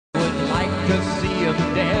a sea of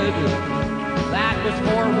dead. That was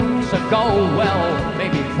 4 weeks ago, well,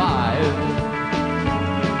 maybe 5.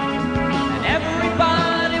 And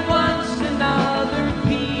everybody wants another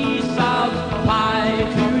piece of pie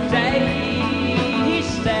today,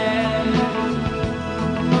 Stan.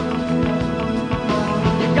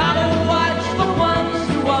 You gotta watch the ones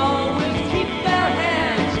who always keep their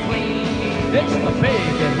hands clean. It's the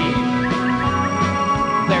big heat.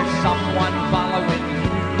 There's someone following you.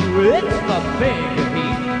 It's the big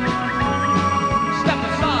heat. Step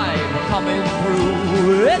aside, we're coming through.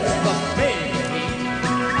 It's the big heat.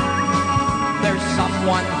 There's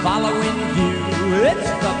someone following you. It's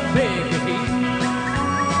the big heat.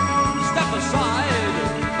 Step aside,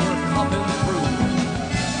 we're coming through.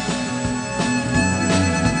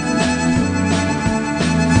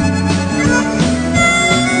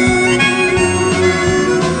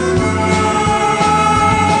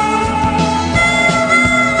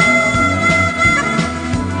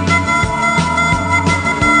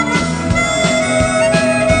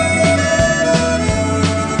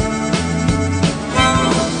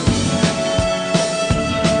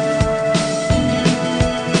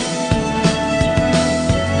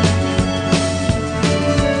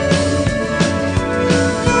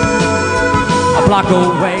 A block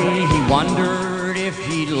away, he wondered if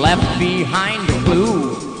he'd left behind a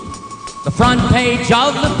clue. The front page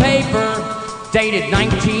of the paper, dated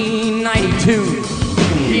 1992.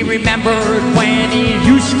 He remembered when he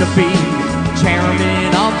used to be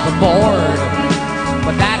chairman of the board.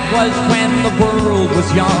 But that was when the world was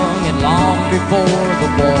young and long before the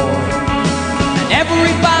war. And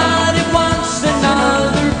everybody wants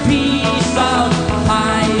another piece of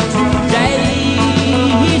pie today,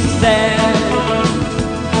 he said.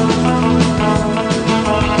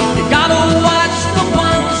 You gotta watch the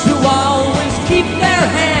ones who always keep their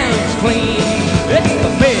hands clean. It's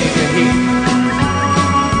the big heat.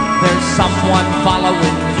 There's someone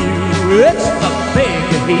following you. It's the big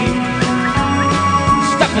heat.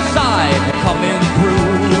 Step aside, coming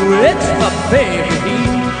through. It's the big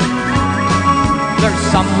heat. There's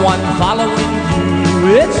someone following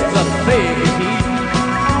you. It's the big heat.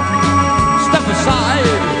 Step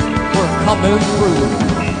aside, we're coming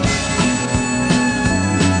through.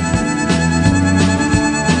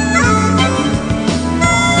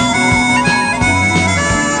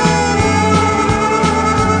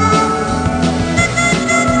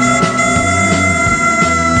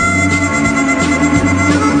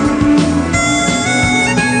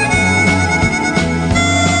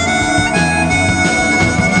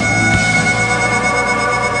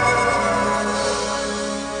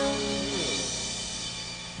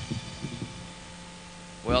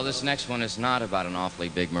 Well, this next one is not about an awfully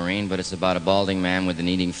big Marine, but it's about a balding man with an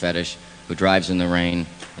eating fetish who drives in the rain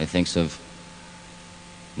and thinks of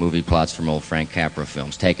movie plots from old Frank Capra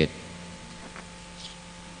films. Take it.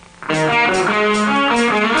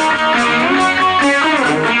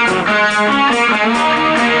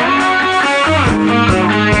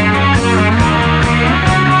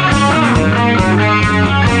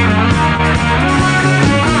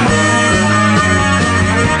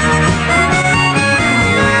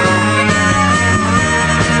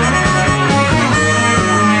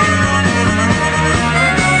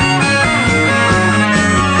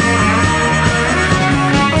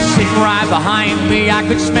 Right behind me, I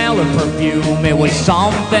could smell her perfume. It was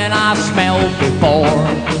something I smelled before.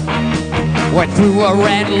 Went through a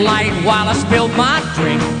red light while I spilled my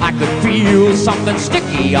drink. I could feel something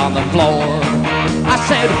sticky on the floor. I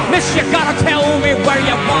said, "Miss, you gotta tell me where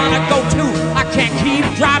you wanna go to. I can't keep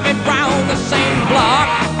driving round the same block."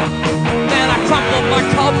 Then I crumpled my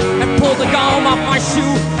cup and pulled the gum off my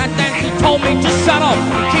shoe. And then she told me to shut up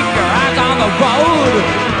and keep your eyes on the road.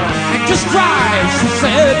 And just drive, she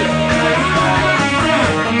said.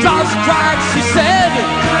 Just drive, she said.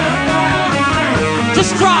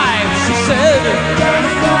 Just drive, she said.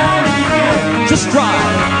 Just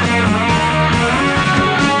drive.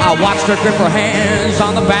 I watched her grip her hands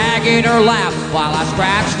on the bag in her lap while I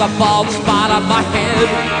scratched the bald spot on my head.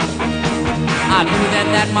 I knew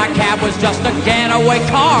then that my cab was just a getaway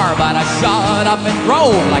car, but I shut up and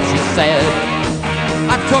drove like she said.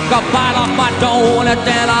 I took a bite off my donut,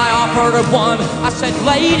 then I offered her one. I said,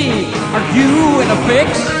 "Lady, are you in a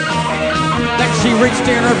fix?" Then she reached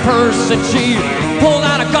in her purse and she pulled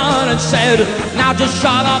out a gun and said, "Now just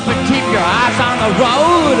shut up and keep your eyes on the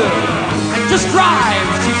road. And just drive,"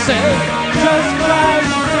 she said. Just drive,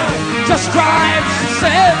 just drive, she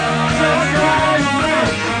said.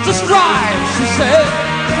 Just drive, she said.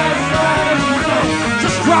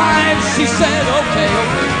 Just drive, she said. Okay,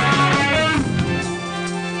 okay.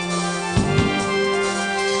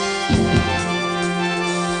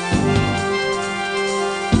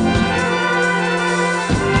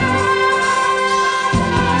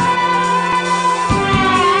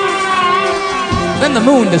 Then the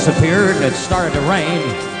moon disappeared and it started to rain.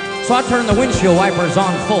 So I turned the windshield wipers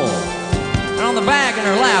on full. And on the bag in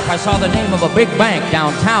her lap, I saw the name of a big bank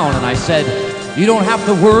downtown, and I said, "You don't have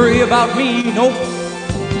to worry about me, nope."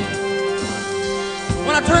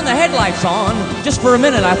 When I turned the headlights on, just for a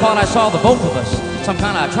minute I thought I saw the both of us. Some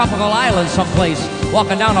kind of tropical island someplace,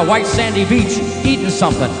 walking down a white sandy beach, eating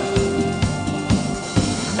something.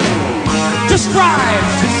 "Just drive,"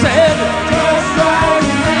 she said. "Just drive,"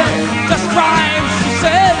 she said. "Just drive," she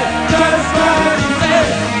said. "Just drive," she said.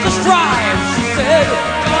 "Just drive," she said.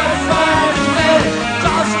 "Just drive," she said.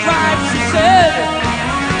 "Just drive," she said.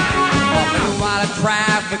 Walking through a lot of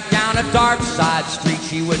traffic down a dark side street,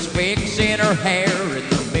 she was fixing her hair in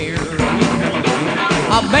the mirror.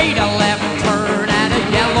 I made a left turn at a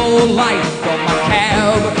yellow light from my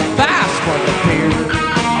cab, fast for the pier.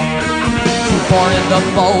 She boarded the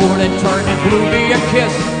boat and turned and blew me a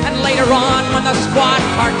kiss. And later on, when the squad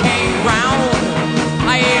car came round,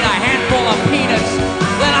 I ate a handful of peanuts.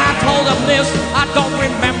 Then I told him this: "I don't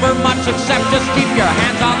remember much except just keep your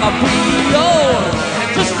hands on the wheel.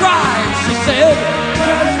 Just drive," she said.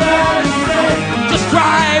 "Just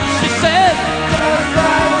drive," she said.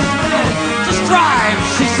 "Just drive,"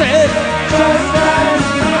 she said. "Just drive," she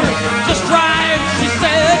said. "Just drive," she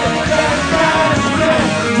said.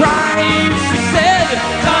 "Just drive," she said. "Just drive," she said. "Just drive," she said. "Drive," she said.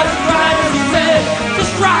 "Just drive," she said.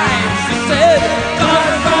 "Just drive," she said.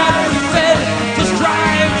 "Just drive," she said. "Just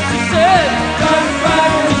drive," she said. "Just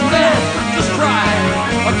drive," she said. "Just drive."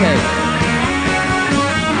 Okay.